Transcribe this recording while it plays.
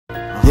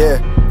Yeah,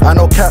 I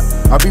know cap,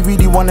 I be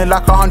really wanting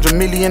like 100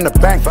 million in the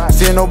bank.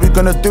 Saying all we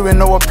gonna do it,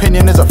 no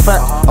opinion is a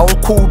fact. I was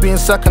cool being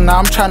second, now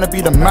I'm trying to be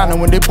the man. And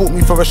when they booked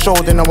me for a show,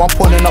 they know I'm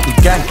pulling up with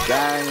gang.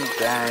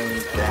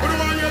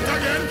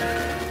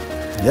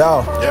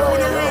 Yo,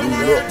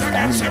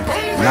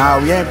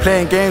 nah, we ain't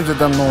playing games with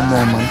them no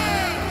more,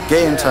 man.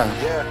 Game time.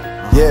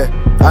 Yeah,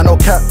 I know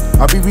cap,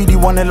 I be really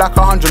wanting like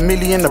 100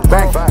 million in the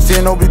bank.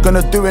 Saying all we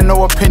gonna do it,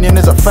 no opinion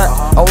is a fact.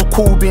 I was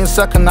cool being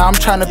second, now I'm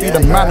trying to be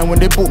the man. And when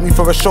they booked me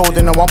for a show,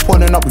 they know I'm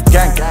pulling up with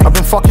gang. I've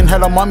been fucking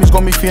hella mummies,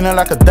 got me feeling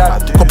like a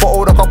dad. Couple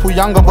older, couple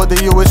younger, but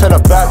they always hella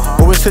bad.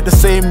 Always hit the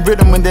same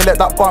rhythm when they let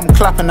that bum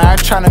clap. And I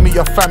ain't trying to meet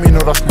your family, no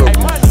that's no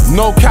good.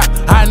 No cap,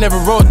 I never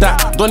wrote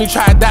that. Donnie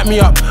tried to dap me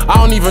up, I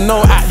don't even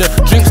know at the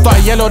drink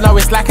started yellow, now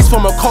it's like it's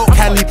from a coke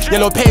candy.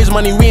 Yellow pays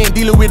money, we ain't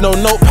dealing with no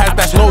notepad,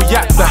 that's no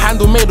yak. The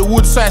handle made of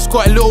wood, so it's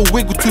got a little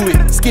wiggle to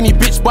it. Skinny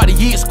bitch, but the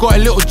yeet's got a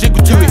little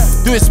jiggle to it.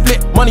 Do it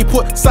split, money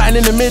put something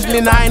in the middle,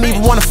 and I ain't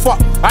even wanna fuck.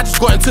 I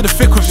just got into the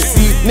thick of it.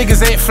 See,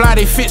 niggas ain't fly,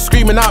 they fit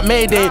screaming out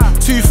Mayday.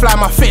 Too fly,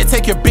 my fit,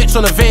 take your bitch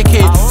on a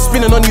vacay.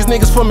 Spinning on these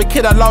niggas from a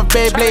kid, I love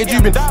Beyblade.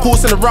 You been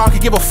horsing around,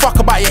 could give a fuck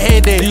about your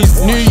heyday.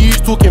 These new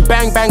youths talking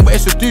bang bang, but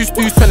it's a deuce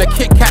deuce. Turn a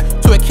Kit Kat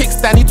to a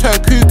kickstand, he turn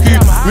cuckoo.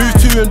 Move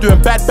to and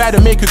doing bad bad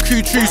and make a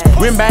crew truce.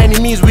 Win by any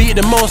means, we eat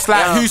the most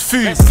like who's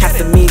food.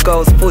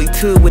 Casamigos,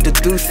 42 with the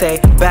douce.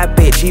 Bad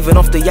bitch, even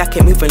off the yak,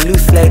 ain't moving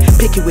loosely.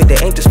 Picky with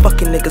it, ain't just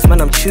fucking niggas,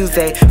 man, I'm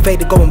Tuesday.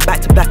 Faded going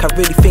back to black, I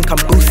really think I'm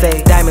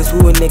Bousse. Diamonds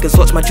wooing niggas,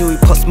 watch my jewelry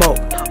pot smoke.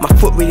 My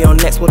foot really on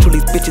next, watch all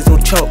these bitches all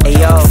choke.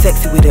 Ayo,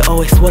 sexy with it,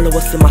 always swallow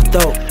what's in my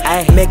throat.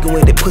 Ayy, mega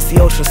with it, pussy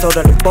ocean, sold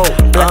out the boat.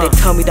 Blood, they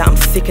tell me that I'm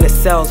sick in the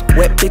cells.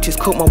 Wet bitches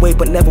cook my way,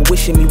 but never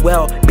wishing me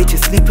well.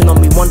 Bitches sleeping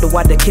on me, wonder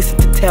why they're kissing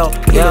to tell.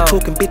 Pillow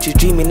talking bitches,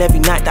 dreaming every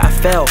night that I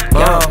fell.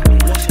 Yo,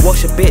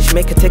 wash a bitch,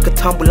 make her take a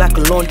tumble like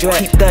a laundrette.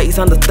 Keep 30s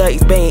under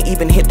 30s, they ain't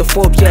even hit the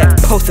Forbes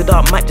yet. Posted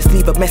up, might just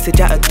leave a message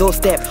at her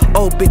doorstep.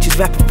 Old bitches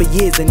rapping for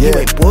years and you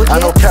ain't bored yet. I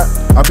know cap,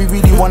 I be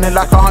really wanting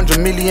like 100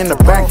 million in the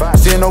bank.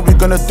 Saying all we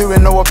gonna do it,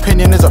 no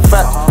opinion is a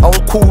fact. I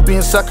was cool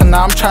being second,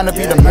 now I'm trying to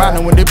be the man.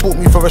 And when they booked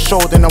me for a show,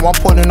 they know I'm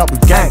pulling up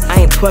with gang.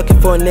 I ain't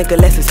twerking for a nigga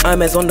less it's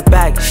Hermes on the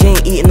bag. She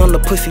ain't eating on the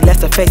pussy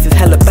less her face is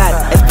hella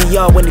bad.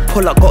 SBR when they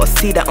pull up, gotta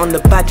see that on the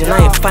badge. And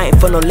I ain't fighting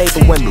for no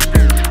label when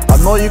I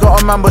know you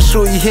got a man, but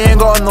shorty, he ain't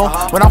gotta know.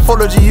 When I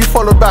followed you, you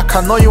followed back.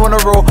 I know you wanna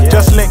roll,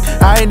 just link.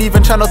 I ain't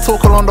even tryna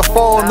talk along the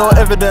phone, no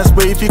evidence.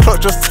 But if you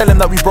clock, just tell him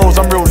that we bros,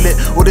 I'm real lit.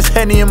 All this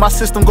Henny in my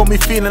system got me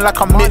feeling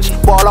like I'm Mitch.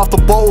 Bottle off the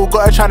bottle,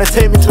 got her tryna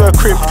take me to her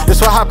crib. This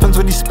what happens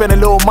when you spend a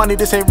little money,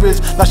 this ain't riz.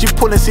 Now she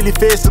pulling silly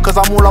faces cause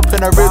I'm all up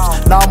in her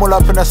ribs. Now I'm all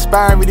up in her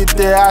spine, really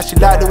dear eyes. She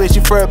like the way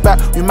she throw it back,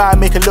 we might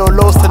make a little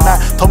lows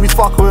tonight. Told me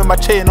fuck her with my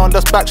chain on,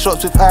 just back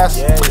shots with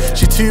ass.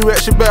 She too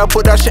wet, she better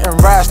put that shit in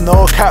rice.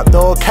 No cap,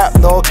 no cap,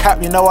 no cap.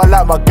 You know I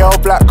like my girl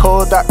black,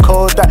 cold that,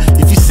 cold that.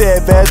 If you say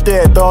it bad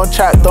there, don't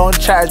chat,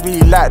 it's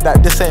really like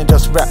that. This ain't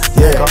just rap,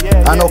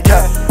 I know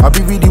cap, I be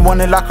really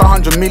wanting like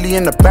 100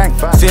 million in the bank.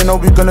 Saying all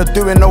we gonna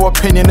do it, no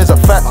opinion is a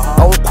fact.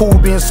 I was cool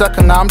being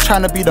second, now I'm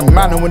trying to be the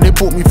man. And when they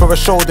booked me for a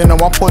show, they know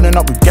I'm pulling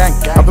up with gang.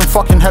 I've been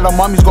fucking hella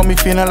mummies, got me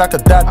feeling like a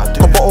dad.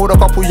 Couple older,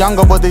 couple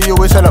younger, but they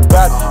always hella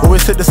bad.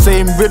 Always hit the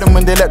same rhythm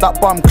when they let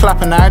that bum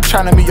clap. And I ain't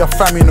trying to meet your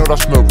family, no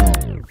that's no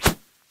good.